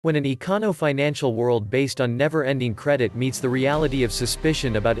When an econo-financial world based on never-ending credit meets the reality of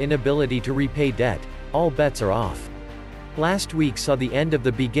suspicion about inability to repay debt, all bets are off. Last week saw the end of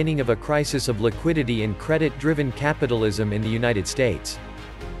the beginning of a crisis of liquidity and credit-driven capitalism in the United States.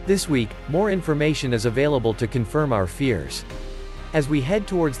 This week, more information is available to confirm our fears. As we head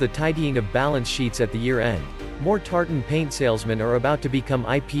towards the tidying of balance sheets at the year-end, more tartan paint salesmen are about to become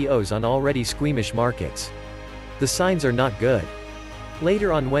IPOs on already squeamish markets. The signs are not good.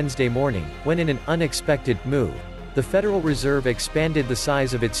 Later on Wednesday morning, when in an unexpected move, the Federal Reserve expanded the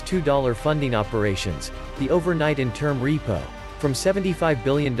size of its $2 funding operations, the overnight and term repo, from $75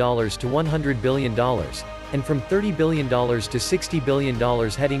 billion to $100 billion, and from $30 billion to $60 billion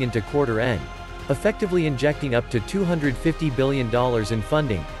heading into quarter end, effectively injecting up to $250 billion in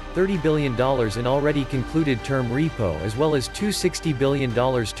funding, $30 billion in already concluded term repo as well as two $60 billion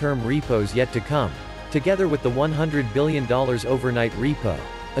term repos yet to come, together with the $100 billion overnight repo,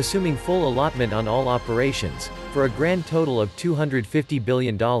 assuming full allotment on all operations, for a grand total of $250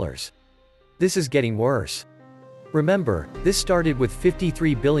 billion. This is getting worse. Remember, this started with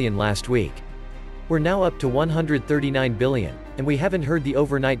 $53 billion last week. We're now up to $139 billion, and we haven't heard the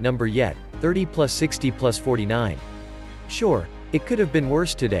overnight number yet, 30 plus 60 plus 49. Sure, it could have been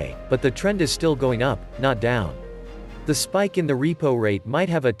worse today, but the trend is still going up, not down. The spike in the repo rate might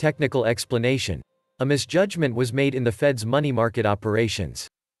have a technical explanation. A misjudgment was made in the Fed's money market operations.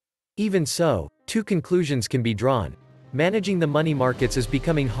 Even so, two conclusions can be drawn. Managing the money markets is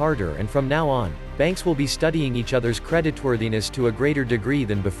becoming harder, and from now on, banks will be studying each other's creditworthiness to a greater degree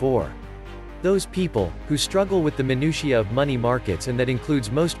than before. Those people, who struggle with the minutiae of money markets, and that includes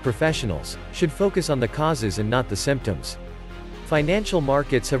most professionals, should focus on the causes and not the symptoms. Financial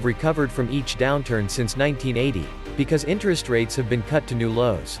markets have recovered from each downturn since 1980, because interest rates have been cut to new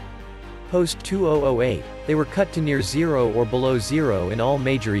lows. Post-2008, they were cut to near zero or below zero in all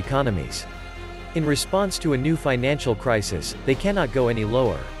major economies. In response to a new financial crisis, they cannot go any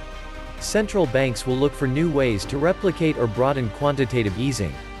lower. Central banks will look for new ways to replicate or broaden quantitative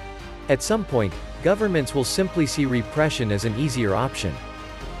easing. At some point, governments will simply see repression as an easier option.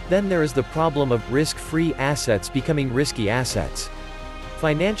 Then there is the problem of risk-free assets becoming risky assets.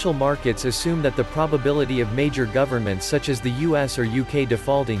 Financial markets assume that the probability of major governments such as the US or UK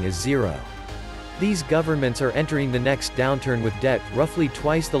defaulting is zero. These governments are entering the next downturn with debt roughly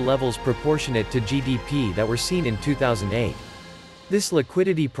twice the levels proportionate to GDP that were seen in 2008. This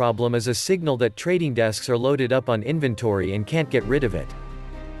liquidity problem is a signal that trading desks are loaded up on inventory and can't get rid of it.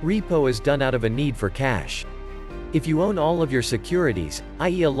 Repo is done out of a need for cash. If you own all of your securities,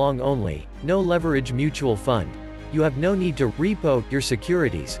 i.e. a long-only, no-leverage mutual fund, you have no need to repo your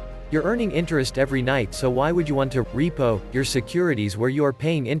securities. You're earning interest every night, so why would you want to repo your securities where you are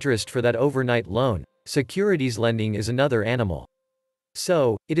paying interest for that overnight loan? Securities lending is another animal.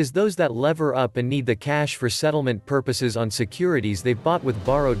 So, it is those that lever up and need the cash for settlement purposes on securities they've bought with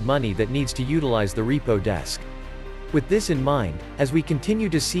borrowed money that needs to utilize the repo desk. With this in mind, as we continue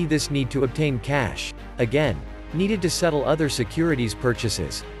to see this need to obtain cash, again, needed to settle other securities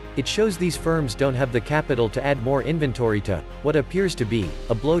purchases, it shows these firms don't have the capital to add more inventory to what appears to be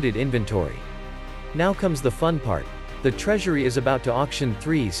a bloated inventory. Now comes the fun part. The Treasury is about to auction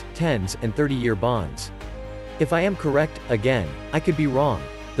 3s, 10s, and 30-year bonds. If I am correct, again, I could be wrong.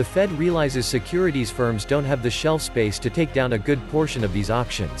 The Fed realizes securities firms don't have the shelf space to take down a good portion of these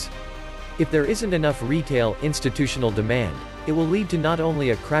auctions. If there isn't enough retail, institutional demand, it will lead to not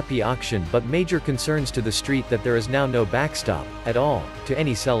only a crappy auction but major concerns to the street that there is now no backstop, at all, to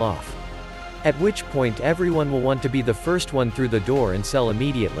any sell-off. At which point everyone will want to be the first one through the door and sell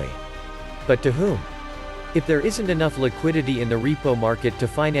immediately. But to whom? If there isn't enough liquidity in the repo market to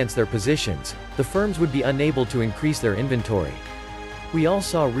finance their positions, the firms would be unable to increase their inventory. We all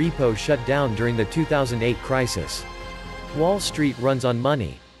saw repo shut down during the 2008 crisis. Wall Street runs on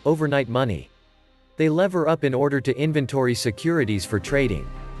money, overnight money. They lever up in order to inventory securities for trading.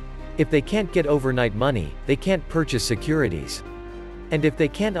 If they can't get overnight money, they can't purchase securities. And if they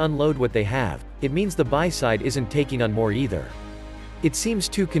can't unload what they have, it means the buy side isn't taking on more either. It seems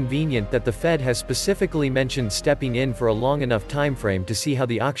too convenient that the Fed has specifically mentioned stepping in for a long enough time frame to see how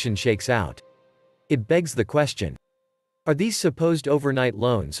the auction shakes out. It begs the question: are these supposed overnight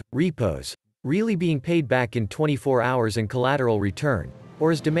loans, repos, really being paid back in 24 hours in collateral return?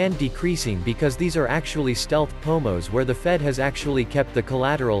 Or is demand decreasing because these are actually stealth POMOs where the Fed has actually kept the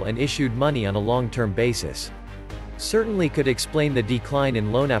collateral and issued money on a long-term basis? Certainly could explain the decline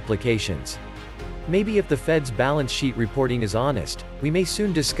in loan applications. Maybe if the Fed's balance sheet reporting is honest, we may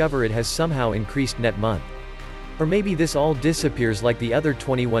soon discover it has somehow increased net month. Or maybe this all disappears like the other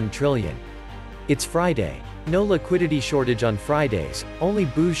 21 trillion. It's Friday. No liquidity shortage on Fridays, only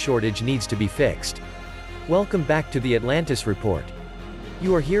booze shortage needs to be fixed. Welcome back to the Atlantis Report.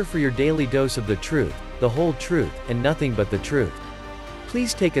 You are here for your daily dose of the truth, the whole truth, and nothing but the truth.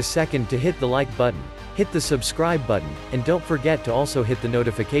 Please take a second to hit the like button, hit the subscribe button, and don't forget to also hit the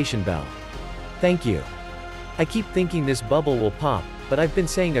notification bell. Thank you. I keep thinking this bubble will pop, but I've been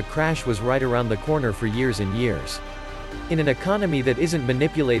saying a crash was right around the corner for years and years. In an economy that isn't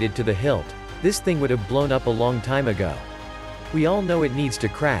manipulated to the hilt, this thing would have blown up a long time ago. We all know it needs to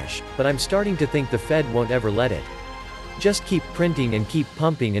crash, but I'm starting to think the Fed won't ever let it. Just keep printing and keep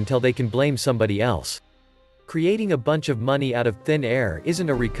pumping until they can blame somebody else. Creating a bunch of money out of thin air isn't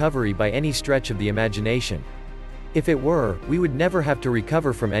a recovery by any stretch of the imagination. If it were, we would never have to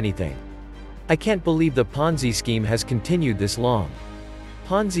recover from anything. I can't believe the Ponzi scheme has continued this long.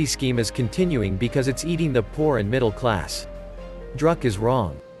 Ponzi scheme is continuing because it's eating the poor and middle class. Druck is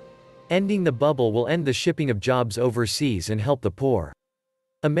wrong. Ending the bubble will end the shipping of jobs overseas and help the poor.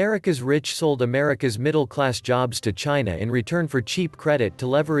 America's rich sold America's middle-class jobs to China in return for cheap credit to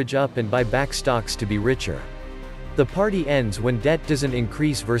leverage up and buy back stocks to be richer. The party ends when debt doesn't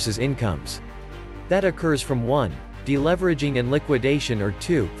increase versus incomes. That occurs from 1. Deleveraging and liquidation, or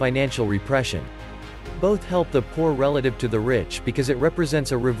 2. Financial repression. Both help the poor relative to the rich because it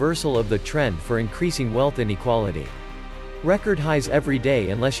represents a reversal of the trend for increasing wealth inequality. Record highs every day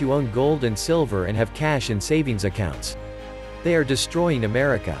unless you own gold and silver and have cash in savings accounts. They are destroying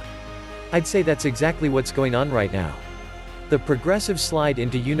America. I'd say that's exactly what's going on right now. The progressive slide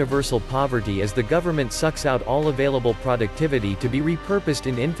into universal poverty as the government sucks out all available productivity to be repurposed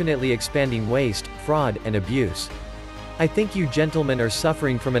in infinitely expanding waste, fraud, and abuse. I think you gentlemen are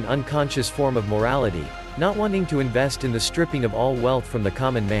suffering from an unconscious form of morality, not wanting to invest in the stripping of all wealth from the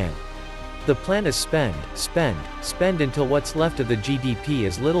common man. The plan is spend, spend, spend until what's left of the GDP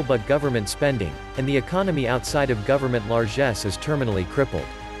is little but government spending, and the economy outside of government largesse is terminally crippled.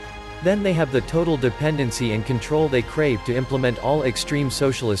 Then they have the total dependency and control they crave to implement all extreme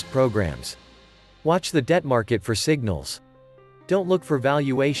socialist programs. Watch the debt market for signals. Don't look for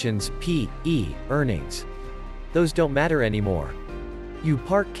valuations, P/E, earnings. Those don't matter anymore. You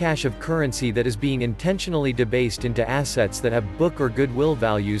park cash of currency that is being intentionally debased into assets that have book or goodwill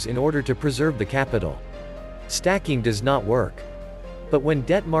values in order to preserve the capital. Stacking does not work. But when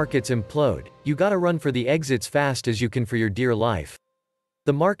debt markets implode, you gotta run for the exits fast as you can for your dear life.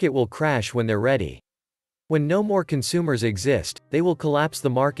 The market will crash when they're ready. When no more consumers exist, they will collapse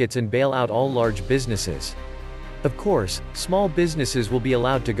the markets and bail out all large businesses. Of course, small businesses will be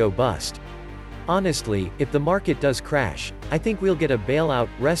allowed to go bust. Honestly, if the market does crash, I think we'll get a bailout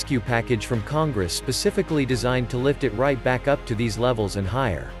rescue package from Congress specifically designed to lift it right back up to these levels and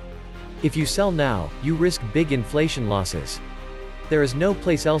higher. If you sell now, you risk big inflation losses. There is no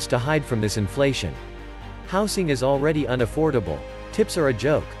place else to hide from this inflation. Housing is already unaffordable, tips are a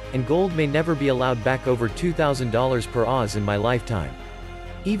joke, and gold may never be allowed back over $2,000 per oz in my lifetime.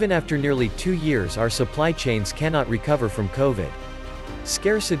 Even after nearly 2 years, our supply chains cannot recover from COVID.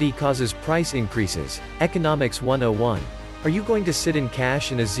 Scarcity causes price increases. Economics 101. Are you going to sit in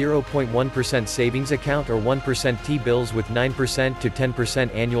cash in a 0.1% savings account or 1% T-bills with 9% to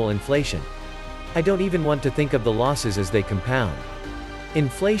 10% annual inflation? I don't even want to think of the losses as they compound.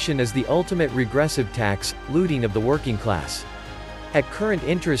 Inflation is the ultimate regressive tax, looting of the working class. At current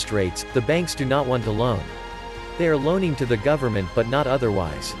interest rates, the banks do not want to loan. They are loaning to the government but not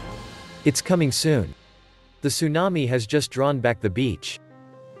otherwise. It's coming soon. The tsunami has just drawn back the beach.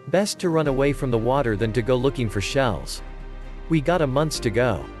 Best to run away from the water than to go looking for shells. We got a months to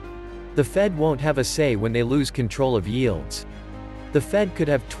go. The Fed won't have a say when they lose control of yields. The Fed could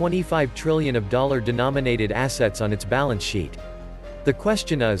have $25 trillion of dollar-denominated assets on its balance sheet. The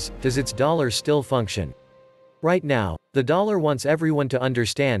question is, does its dollar still function? Right now, the dollar wants everyone to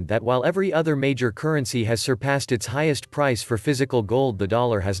understand that while every other major currency has surpassed its highest price for physical gold, the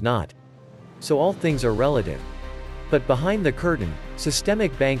dollar has not. So all things are relative. But behind the curtain,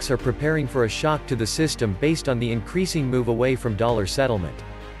 systemic banks are preparing for a shock to the system based on the increasing move away from dollar settlement.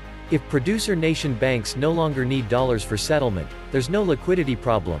 If producer nation banks no longer need dollars for settlement, there's no liquidity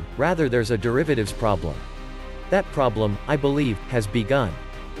problem, rather there's a derivatives problem. That problem, I believe, has begun.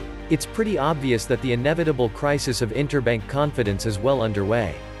 It's pretty obvious that the inevitable crisis of interbank confidence is well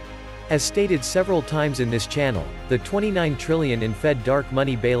underway. As stated several times in this channel, the $29 trillion in Fed dark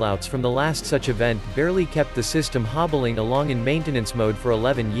money bailouts from the last such event barely kept the system hobbling along in maintenance mode for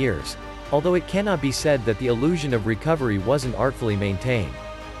 11 years, although it cannot be said that the illusion of recovery wasn't artfully maintained.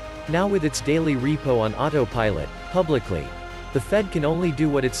 Now with its daily repo on autopilot, publicly, the Fed can only do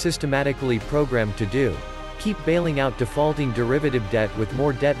what it's systematically programmed to do: keep bailing out defaulting derivative debt with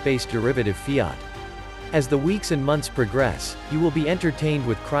more debt-based derivative fiat. As the weeks and months progress, you will be entertained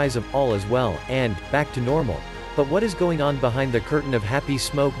with cries of "all is well" and "back to normal." But what is going on behind the curtain of happy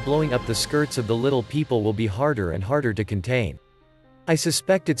smoke blowing up the skirts of the little people will be harder and harder to contain. I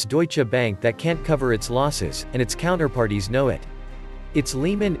suspect it's Deutsche Bank that can't cover its losses, and its counterparties know it. It's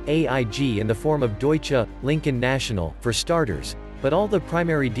Lehman, AIG in the form of Deutsche, Lincoln National, for starters, but all the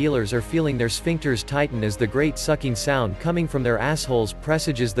primary dealers are feeling their sphincters tighten as the great sucking sound coming from their assholes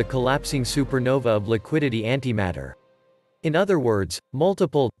presages the collapsing supernova of liquidity antimatter. In other words,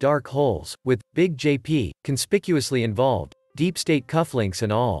 multiple, dark holes, with Big JP conspicuously involved, deep state cufflinks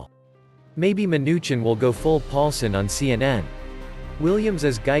and all. Maybe Mnuchin will go full Paulson on CNN. Williams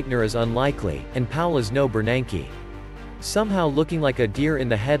as Geithner is unlikely, and Powell as no Bernanke. Somehow looking like a deer in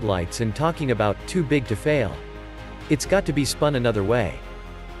the headlights and talking about too big to fail. It's got to be spun another way.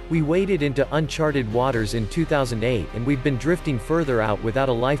 We waded into uncharted waters in 2008 and we've been drifting further out without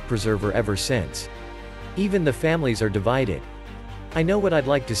a life preserver ever since. Even the families are divided. I know what I'd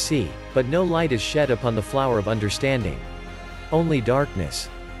like to see, but no light is shed upon the flower of understanding. Only darkness.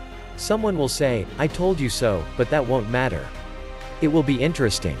 Someone will say, "I told you so," but that won't matter. It will be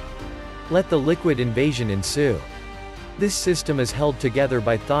interesting. Let the liquid invasion ensue. This system is held together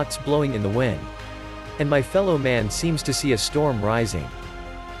by thoughts blowing in the wind. And my fellow man seems to see a storm rising.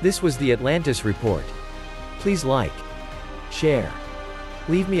 This was the Atlantis Report. Please like, share,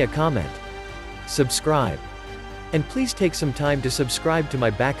 leave me a comment, subscribe. And please take some time to subscribe to my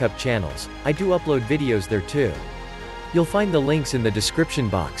backup channels. I do upload videos there too. You'll find the links in the description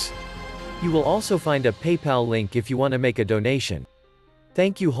box. You will also find a PayPal link if you want to make a donation.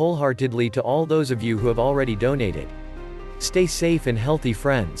 Thank you wholeheartedly to all those of you who have already donated. Stay safe and healthy,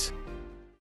 friends.